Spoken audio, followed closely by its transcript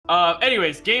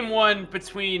Anyways, game one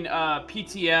between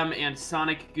PTM and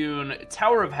SonicGoon,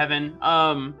 Tower of Heaven.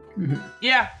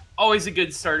 Yeah, always a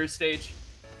good starter stage.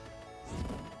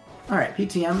 All right,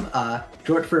 PTM,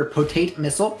 short for Potate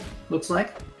Missile, looks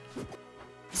like.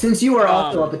 Since you are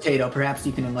also a potato, perhaps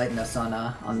you can enlighten us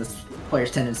on this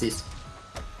player's tendencies.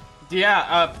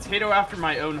 Yeah, potato after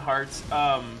my own heart.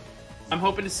 I'm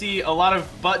hoping to see a lot of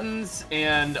buttons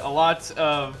and a lot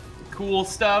of cool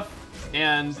stuff,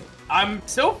 and I'm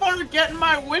so far getting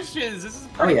my wishes. This is a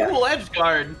pretty cool edge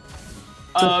guard.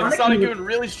 So SonicGoon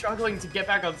really struggling to get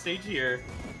back on stage here.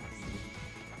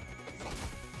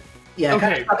 Yeah,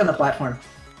 kind of stuck on the platform.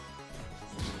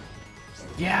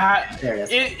 Yeah, there it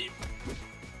is. It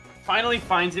finally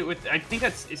finds it with, I think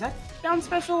is that down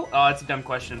special? Oh, that's a dumb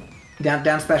question.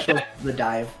 Down special, the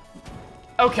dive.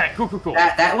 Okay, cool.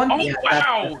 That one? Oh, yeah,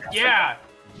 wow, yeah.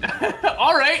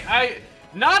 All right,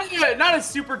 not a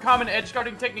super common edge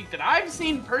guarding technique that I've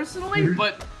seen personally,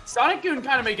 but SonicGoon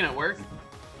kind of making it work.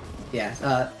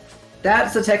 Yeah,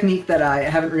 that's a technique that I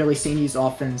haven't really seen used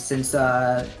often since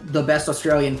the best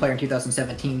Australian player in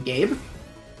 2017, Gabe.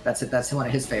 That's one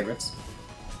of his favorites.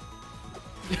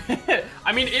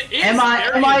 I mean, it is.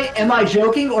 Am I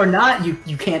joking or not?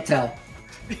 You can't tell.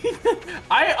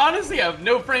 I honestly have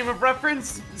no frame of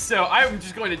reference, so I'm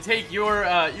just going to take your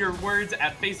words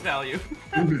at face value.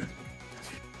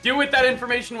 Do with that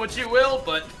information what you will,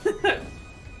 but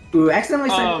ooh, accidentally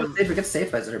forget to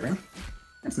save by Zetter.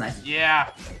 That's nice. Yeah.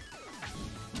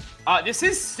 This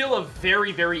is still a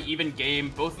very, very even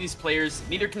game. Both of these players,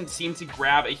 neither can seem to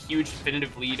grab a huge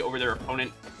definitive lead over their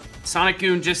opponent.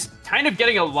 SonicGoon just kind of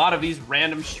getting a lot of these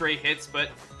random stray hits,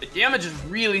 but the damage is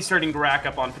really starting to rack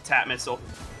up on Patat Missile.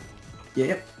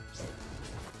 Yep.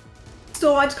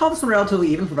 Still, I'd call this one relatively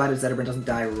even, provided Zetter doesn't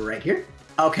die right here.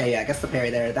 Okay, yeah, I guess the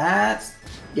parry there. That's...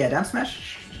 yeah, down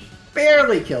smash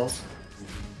barely kills.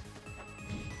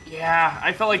 Yeah,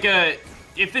 I felt like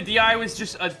if the DI was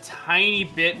just a tiny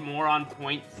bit more on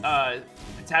point,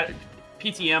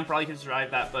 PTM probably could survive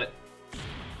that, but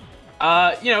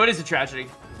you know, it is a tragedy.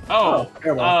 All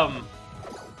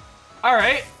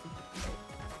right.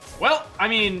 Well, I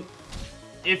mean,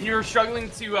 if you're struggling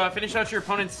to finish out your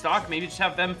opponent's stock, maybe just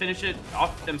have them finish it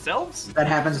off themselves. That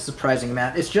happens a surprising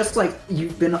amount. It's just like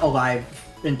you've been alive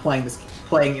and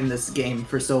playing in this game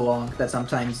for so long that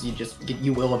sometimes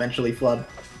you will eventually flub.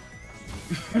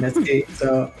 In this case,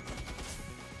 so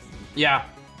yeah.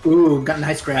 Ooh, got a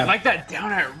nice grab. I like that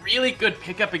down air. Really good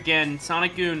pickup again.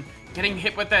 SonicGoon getting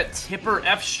hit with that tipper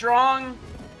F strong.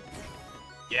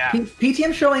 Yeah.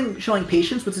 PTM showing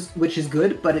patience, which is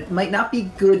good, but it might not be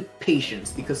good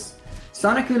patience because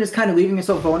SonicGoon is kind of leaving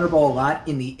himself vulnerable a lot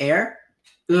in the air.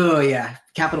 Oh yeah,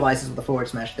 capitalizes with the forward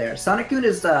smash there. SonicGoon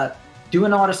is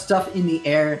doing a lot of stuff in the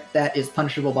air that is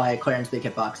punishable by Clairen's big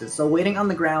hitboxes. So waiting on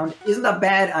the ground isn't a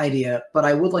bad idea, but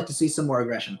I would like to see some more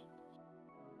aggression.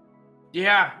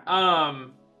 Yeah. All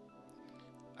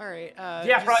right.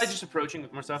 Yeah, probably just approaching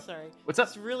with more stuff. Sorry. What's up?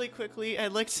 Just really quickly,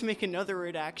 I'd like to make another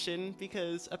redaction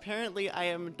because apparently I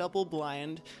am double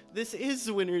blind. This is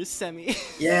winner's semi.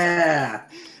 Yeah.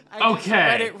 I just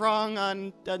read it wrong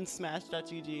on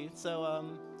Smash.gg.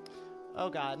 So, oh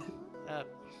god.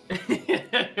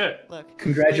 Look.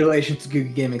 Congratulations to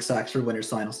Google Gaming Socks for winners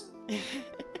finals.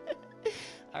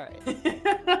 All right.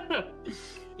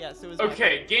 Yes, it was.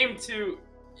 Okay, game two.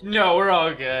 No, we're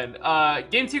all good.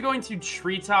 Game two going to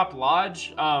Treetop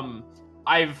Lodge.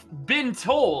 I've been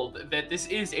told that this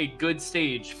is a good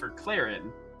stage for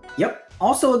Clairen. Yep.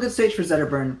 Also a good stage for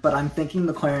Zetter, but I'm thinking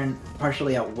the Clairen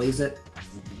partially outweighs it.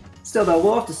 Still, though,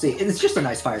 we'll have to see. It's just a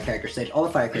nice fire character stage. All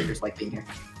the fire characters like being here.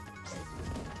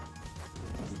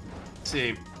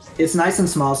 See. It's nice and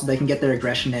small so they can get their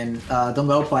aggression in. The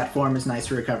low platform is nice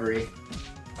for recovery.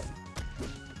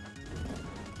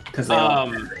 Because they all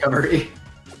have recovery.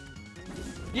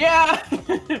 Yeah!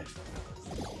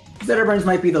 Zetter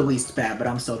might be the least bad, but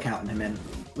I'm still counting him in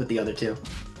with the other two.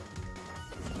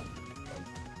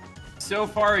 So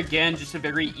far, again, just a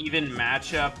very even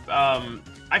matchup.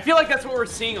 I feel like that's what we're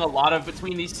seeing a lot of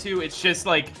between these two. It's just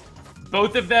like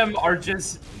both of them are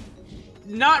just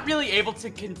not really able to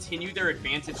continue their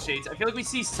advantage shades. I feel like we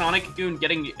see SonicGoon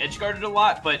getting edge-guarded a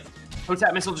lot, but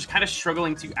Potat Missile just kind of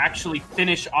struggling to actually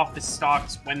finish off the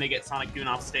stocks when they get SonicGoon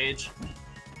off stage.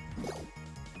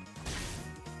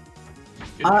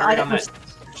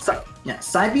 Yeah,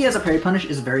 side B as a parry punish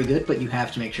is very good, but you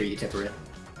have to make sure you tipper it.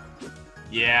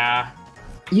 Yeah.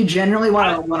 You generally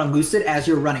want to loose it as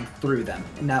you're running through them,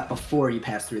 and not before you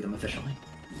pass through them efficiently.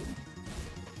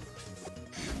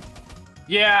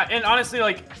 Yeah, and honestly,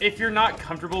 like, if you're not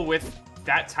comfortable with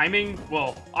that timing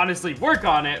will honestly work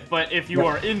on it, but if you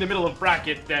are in the middle of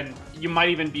bracket, then you might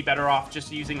even be better off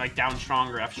just using like down strong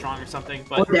or F strong or something.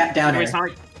 But or down air.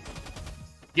 Sonic...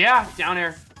 Yeah, down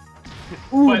air.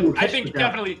 Ooh, but I think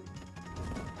definitely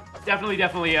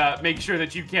make sure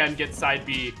that you can get side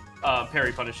B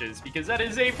parry punishes, because that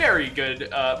is a very good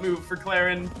move for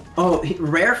Clairen. Oh,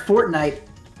 rare Fortnite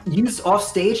used off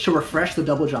stage to refresh the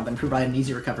double jump and provide an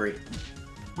easy recovery.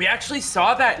 We actually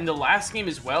saw that in the last game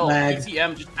as well.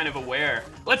 PTM just kind of aware.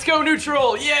 Let's go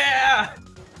neutral, yeah!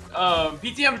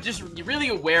 PTM just really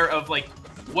aware of like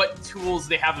what tools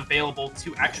they have available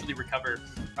to actually recover.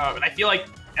 And I feel like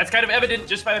that's kind of evident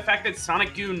just by the fact that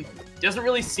SonicGoon doesn't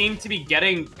really seem to be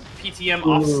getting PTM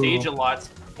off stage a lot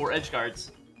for edge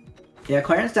guards. Yeah,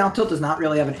 Clairen's down tilt does not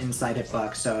really have an inside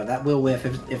hitbox, so that will whiff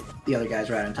if the other guys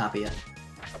are right on top of you.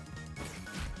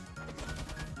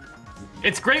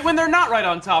 It's great when they're not right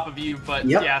on top of you, but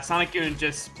yeah, SonicGoon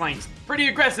just playing pretty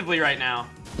aggressively right now.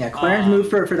 Yeah, Clairen's move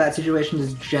for that situation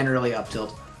is generally up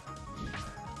tilt.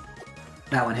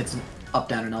 That one hits up,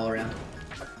 down, and all around.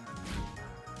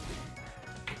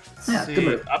 Yeah, good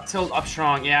move. Up tilt, up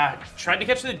strong. Yeah, tried to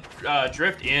catch the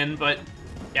drift in, but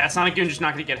yeah, SonicGoon just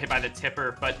not going to get hit by the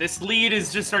tipper. But this lead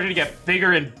is just starting to get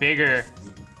bigger and bigger.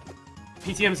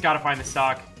 PTM's got to find the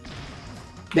stock.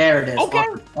 There it is. Okay.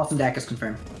 Awesome Dak is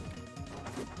confirmed.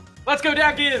 Let's go,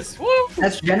 Dakis! Woo!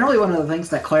 That's generally one of the things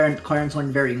that Clairen's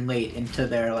learned very late into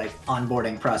their like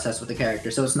onboarding process with the character,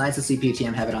 so it's nice to see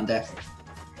PTM have it on deck.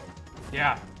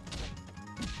 Yeah.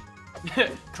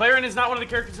 Clairen is not one of the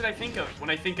characters that I think of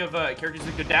when I think of characters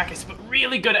with good Dakis, but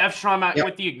really good F-Strom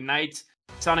with the Ignite.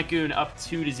 SonicGoon up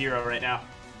 2-0 right now.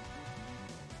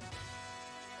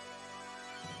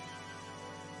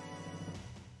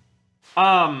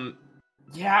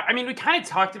 Yeah, I mean, we kind of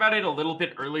talked about it a little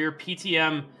bit earlier.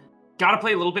 PTM got to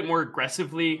play a little bit more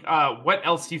aggressively. What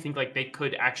else do you think like they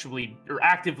could actually or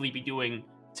actively be doing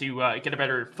to get a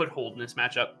better foothold in this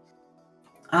matchup?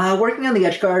 Working on the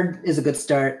edge guard is a good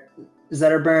start.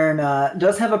 Zetterburn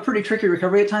does have a pretty tricky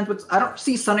recovery at times, but I don't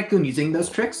see SonicGoon using those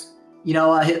tricks. You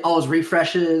know, hit all his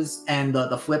refreshes and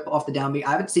the flip off the down B.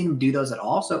 I haven't seen him do those at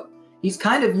all, so he's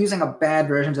kind of using a bad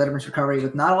version of Zetterburn's recovery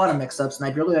with not a lot of mix-ups, and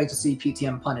I'd really like to see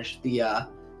PTM punish the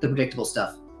predictable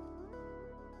stuff.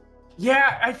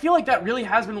 Yeah, I feel like that really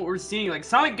has been what we're seeing. Like,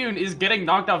 SonicGoon is getting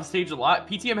knocked off stage a lot.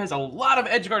 PTM has a lot of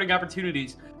edge guarding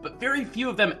opportunities, but very few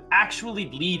of them actually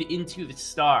lead into the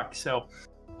stock. So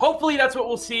hopefully that's what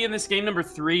we'll see in this game number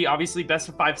 3. Obviously, best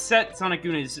of 5 set.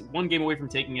 SonicGoon is 1 game away from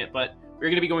taking it, but we're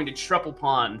going to be going to Triple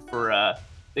Pawn for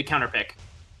the counter pick.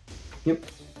 Yep.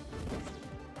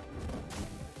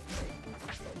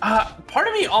 Part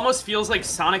of me almost feels like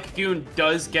SonicGoon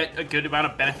does get a good amount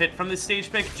of benefit from this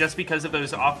stage pick just because of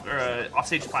those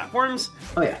offstage platforms.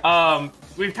 Oh yeah.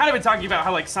 We've kind of been talking about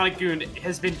how like SonicGoon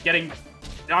has been getting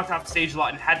knocked off stage a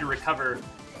lot and had to recover.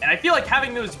 And I feel like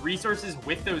having those resources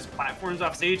with those platforms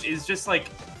off stage is just like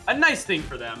a nice thing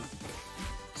for them.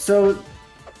 So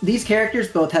these characters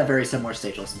both have very similar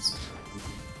stage lessons.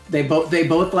 They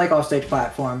both like offstage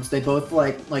platforms. They both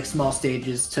like small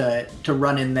stages to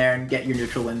run in there and get your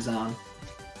neutral wins on.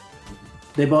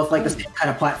 They both like the same kind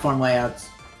of platform layouts.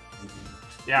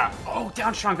 Yeah. Oh,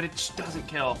 down strong, but it just doesn't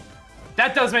kill.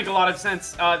 That does make a lot of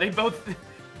sense. They both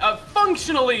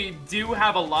functionally do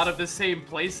have a lot of the same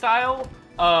playstyle,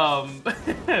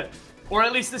 or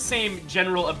at least the same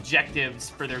general objectives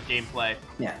for their gameplay.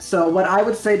 Yeah. So what I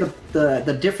would say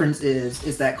the difference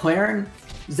is that Clairen,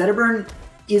 Zetterburn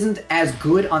isn't as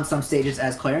good on some stages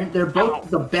as Clairen. They're both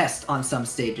the best on some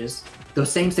stages,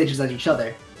 those same stages as each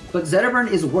other. But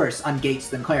Zetterburn is worse on gates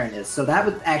than Clairen is, so that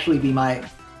would actually be my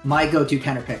go-to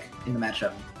counter pick in the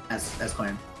matchup as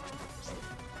Clairen.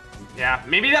 Yeah,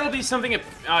 maybe that'll be something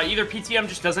if either PTM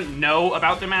just doesn't know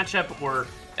about the matchup, or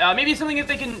maybe something that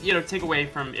they can take away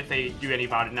from if they do any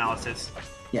VOD analysis.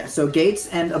 Yeah, so gates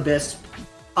and Abyss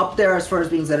up there as far as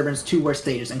being Zetterburn's 2 worst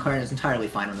stages, and Clairen is entirely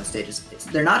fine on those stages.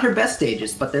 They're not her best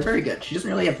stages, but they're very good. She doesn't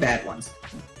really have bad ones.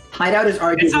 Hideout is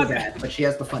arguably bad, but she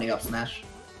has the funny up smash.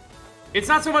 It's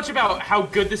not so much about how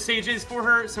good the stage is for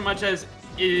her, so much as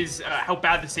is how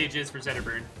bad the stage is for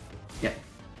Zetterburn. Yep.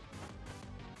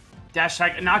 Dash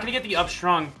tag, not gonna get the up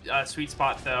strong sweet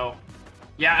spot though.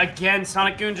 Yeah, again,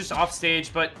 SonicGoon just off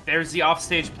stage, but there's the off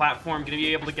stage platform, gonna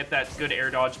be able to get that good air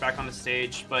dodge back on the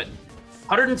stage, but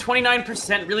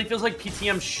 129% really feels like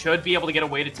PTM should be able to get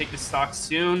away to take the stock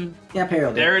soon. Yeah,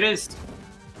 Peril. There it is.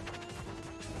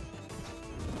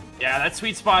 Yeah, that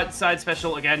sweet spot side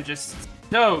special, again, just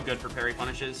so good for parry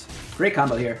punishes. Great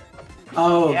combo here.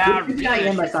 Oh, yeah, good really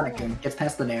in by SonicGoon. Gets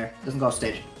past the nair. Doesn't go off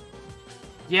stage.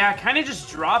 Yeah, kind of just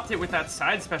dropped it with that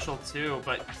side special too,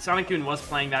 but SonicGoon was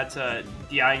playing that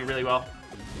DIing really well.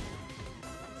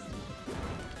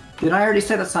 Did I already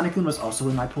say that SonicGoon was also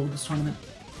in my pool this tournament?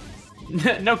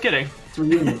 No kidding. It's a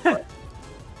reunion.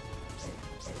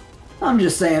 I'm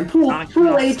just saying, pool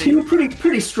A2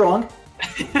 pretty strong.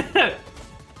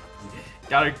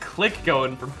 Got a click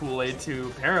going from pool A2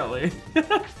 apparently.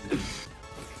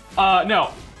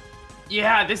 No.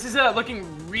 Yeah, this is looking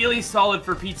really solid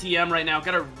for PTM right now.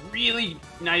 Got a really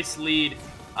nice lead.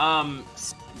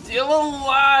 Still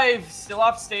alive. Still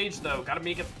off stage, though. Gotta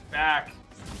make it back.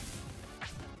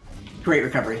 Great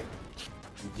recovery.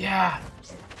 Yeah.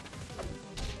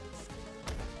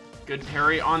 Good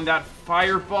parry on that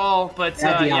fireball, but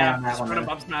yeah, just run a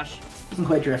bump smash. Doesn't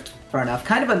quite drift far enough.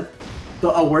 Kind of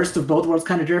a worst of both worlds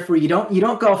kind of drift, where you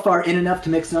don't go far in enough to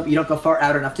mix it up, you don't go far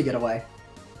out enough to get away.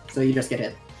 So you just get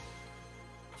hit.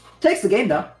 Takes the game,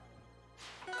 though.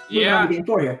 Yeah. Game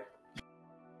 4 here.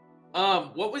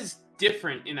 What was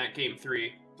different in that game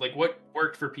 3? Like, what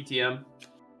worked for PTM?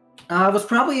 I was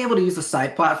probably able to use the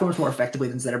side platforms more effectively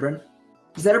than Zetterburn.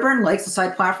 Zetterburn likes the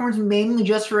side platforms mainly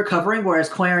just for recovering, whereas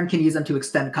Clairen can use them to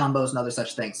extend combos and other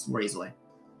such things more easily.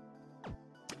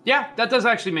 Yeah, that does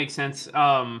actually make sense.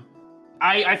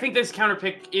 I think this counter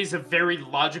pick is a very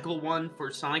logical one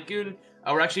for SonicGoon.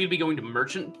 We're actually going to be going to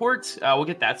Merchant Port. We'll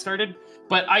get that started.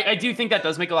 But I do think that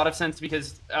does make a lot of sense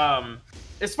because,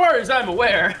 as far as I'm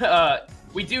aware,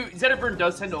 Zetterburn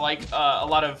does tend to like a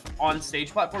lot of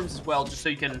on-stage platforms as well, just so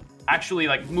you can actually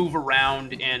like move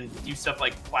around and do stuff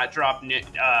like flat drop,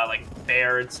 like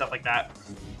bear and stuff like that.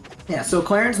 Yeah, so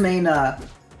Clairen's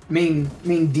main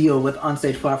deal with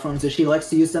on-stage platforms is she likes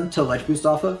to use them to ledge boost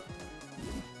off of.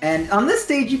 And on this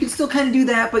stage, you can still kind of do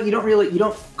that, but you don't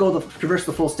traverse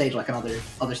the full stage like on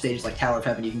other stages like Tower of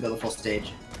Heaven. You can go the full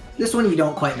stage. This one, you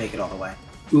don't quite make it all the way.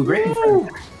 Ooh, great confirm.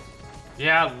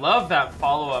 Yeah, love that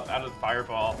follow-up out of the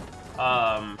fireball.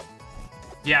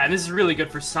 Yeah, and this is really good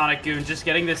for SonicGoon, just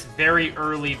getting this very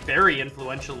early, very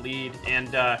influential lead, and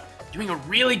doing a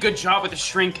really good job with the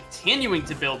shrink, continuing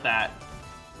to build that.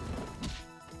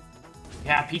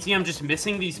 Yeah, PTM just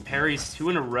missing these parries 2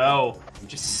 in a row.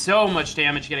 Just so much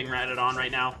damage getting ratted on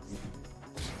right now.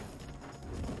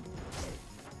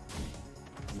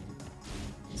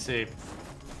 Let's see.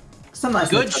 Some nice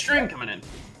good string coming in.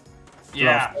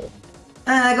 Yeah.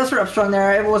 Goes for up strong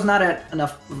there. It was not at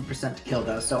enough percent to kill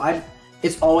though, so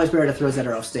it's always better to throw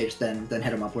Zetter off stage than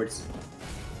hit him upwards.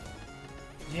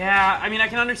 Yeah, I mean, I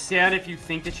can understand if you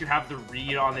think that you have the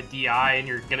read on the DI and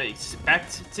you're gonna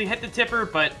expect to hit the tipper,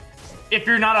 but if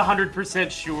you're not 100%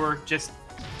 sure, just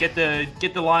get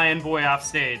the Lion Boy off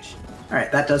stage. All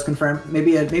right, that does confirm.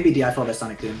 Maybe DI followed by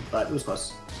SonicGoon, but it was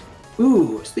close.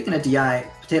 Ooh, speaking of DI,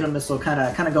 Potato Missile kind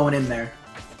of going in there.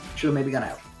 Should have maybe gone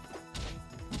out.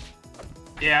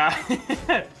 Yeah,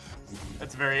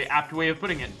 that's a very apt way of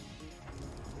putting it.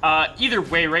 Either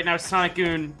way, right now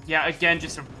SonicGoon, yeah, again,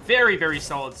 just a very, very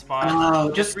solid spot.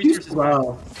 Oh, just too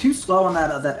slow. Too slow on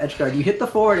that edge guard. You hit the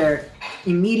forward air,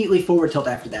 immediately forward tilt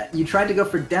after that. You tried to go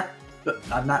for down.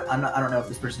 I don't know if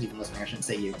this person's even listening. I shouldn't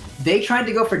say you. They tried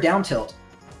to go for down tilt,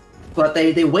 but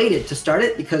they waited to start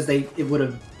it because it would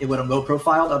have low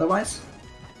profiled otherwise.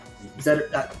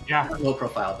 Yeah, not low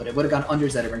profile, but it would have gone under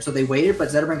Zetterburn. So they waited, but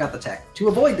Zetterburn got the tech. To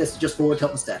avoid this, just forward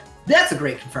tilt instead. That's a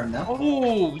great confirm, though.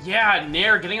 Oh, yeah,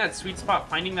 Nair getting that sweet spot,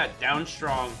 finding that down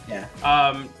strong. Yeah.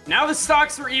 Now the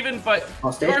stocks are even, but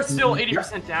you're still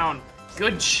 80% yeah. down.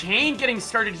 Good chain getting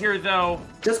started here, though.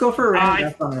 Just go for a random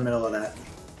down strong in the middle of that.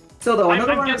 So, though,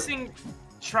 I'm guessing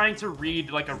trying to read,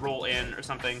 like, a roll in or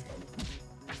something.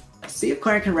 See if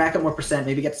Clairen can rack up more percent,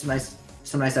 maybe get some nice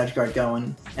edge guard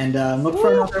going, and look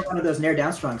for another one of those Nair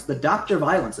down strongs. The Dr.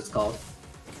 Violence, it's called.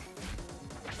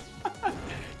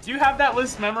 Do you have that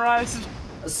list memorized?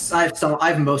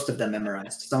 I've most of them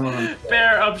memorized. Some of them.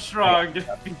 Bear up strong,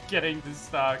 getting the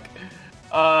stock.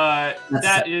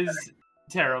 That is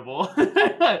terrible.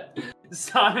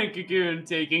 SonicGoon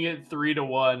taking it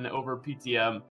 3-1 over PTM.